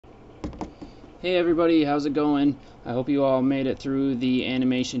Hey everybody, how's it going? I hope you all made it through the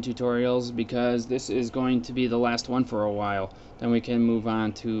animation tutorials because this is going to be the last one for a while. Then we can move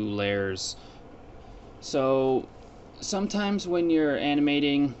on to layers. So sometimes when you're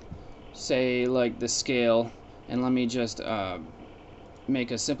animating, say like the scale, and let me just make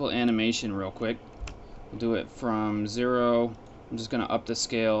a simple animation real quick. We'll do it from 0. I'm just going to up the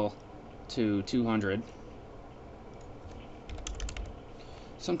scale to 200.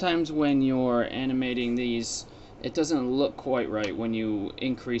 Sometimes when you're animating these, it doesn't look quite right when you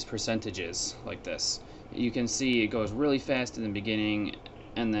increase percentages like this. You can see it goes really fast in the beginning,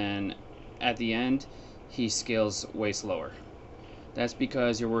 and then at the end he scales way slower. That's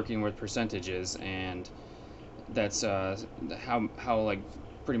because you're working with percentages, and that's how like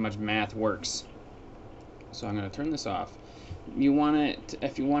pretty much math works. So I'm going to turn this off. You want it,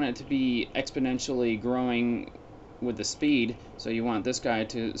 if you want it to be exponentially growing with the speed, so you want this guy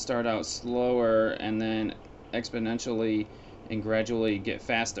to start out slower and then exponentially and gradually get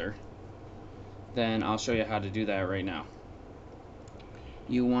faster, then I'll show you how to do that right now.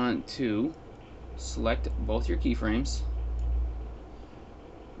 You want to select both your keyframes,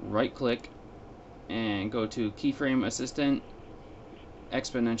 right click, and go to Keyframe Assistant,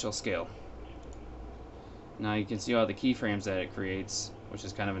 Exponential Scale. Now you can see all the keyframes that it creates, which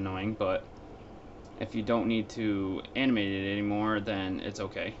is kind of annoying, but if you don't need to animate it anymore, then it's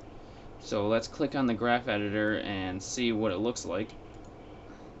okay. So let's click on the graph editor and see what it looks like.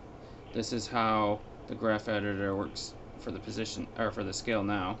 This is how the graph editor works for the position, or for the scale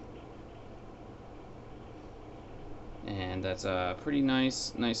now. And that's a pretty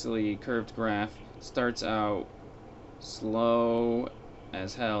nicely curved graph. Starts out slow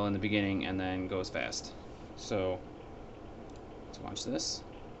as hell in the beginning and then goes fast. So let's watch this.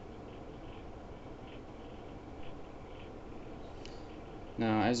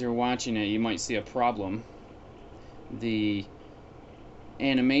 Now, as you're watching it, you might see a problem. The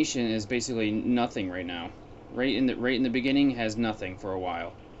animation is basically nothing right now. Right in the beginning has nothing for a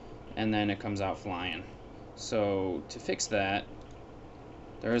while, and then it comes out flying. So to fix that,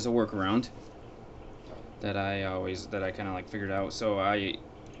 there is a workaround that I kind of like figured out. So I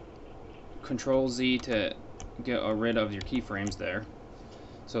Control Z to get rid of your keyframes there,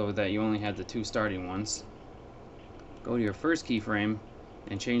 so that you only have the 2 starting ones. Go to your first keyframe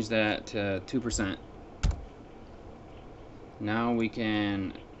and change that to 2%. Now we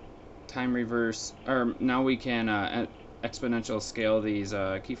can time reverse, or now we can exponential scale these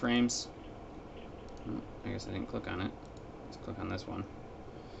keyframes. I guess I didn't click on it. Let's click on this one.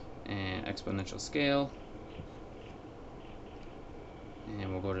 And exponential scale.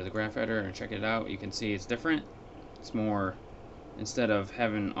 And we'll go to the graph editor and check it out. You can see it's different. It's more, instead of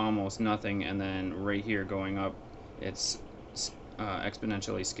having almost nothing and then right here going up, it's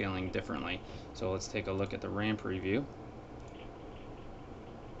exponentially scaling differently. So let's take a look at the RAM preview.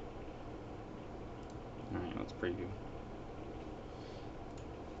 Alright, let's preview.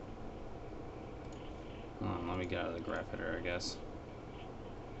 Let me get out of the graph editor, I guess.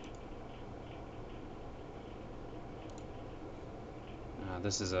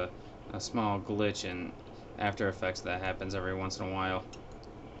 This is a small glitch in After Effects that happens every once in a while.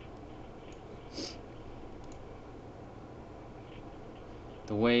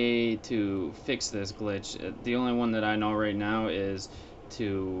 The way to fix this glitch, the only one that I know right now, is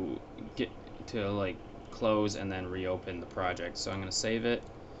to like close and then reopen the project. So I'm going to save it,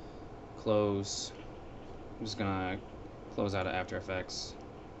 close. I'm just going to close out of After Effects,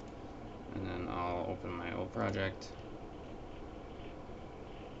 and then I'll open my old project.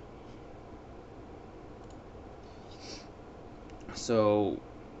 So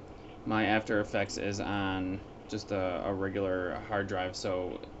my After Effects is on just a regular hard drive,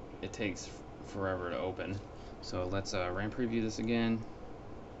 so it takes forever to open. So let's RAM preview this again.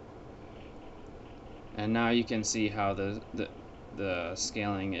 And now you can see how the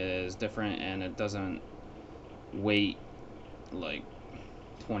scaling is different, and it doesn't wait like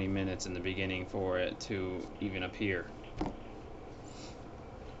 20 minutes in the beginning for it to even appear.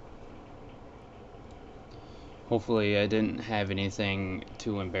 Hopefully I didn't have anything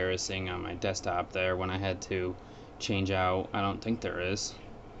too embarrassing on my desktop there when I had to change out. I don't think there is.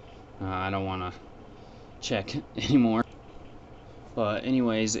 I don't want to check anymore. But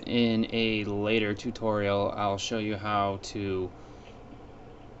anyways, in a later tutorial, I'll show you how to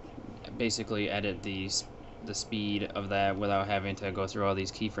basically edit the speed of that without having to go through all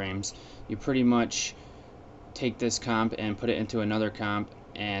these keyframes. You pretty much take this comp and put it into another comp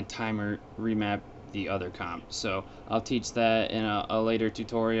and timer remap the other comp. So I'll teach that in a later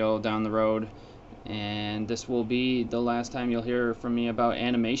tutorial down the road. And this will be the last time you'll hear from me about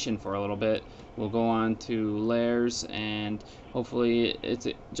animation for a little bit. We'll go on to layers, and hopefully it's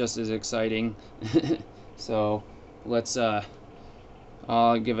just as exciting. So let's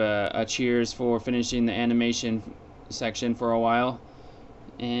I'll give a cheers for finishing the animation section for a while,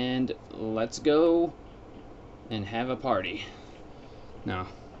 and let's go and have a party. No,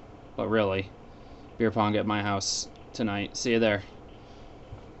 but really, beer pong at my house tonight. See you there.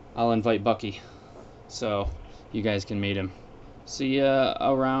 I'll invite Bucky, so you guys can meet him. See ya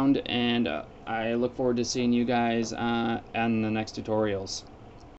around, and I look forward to seeing you guys on the next tutorials.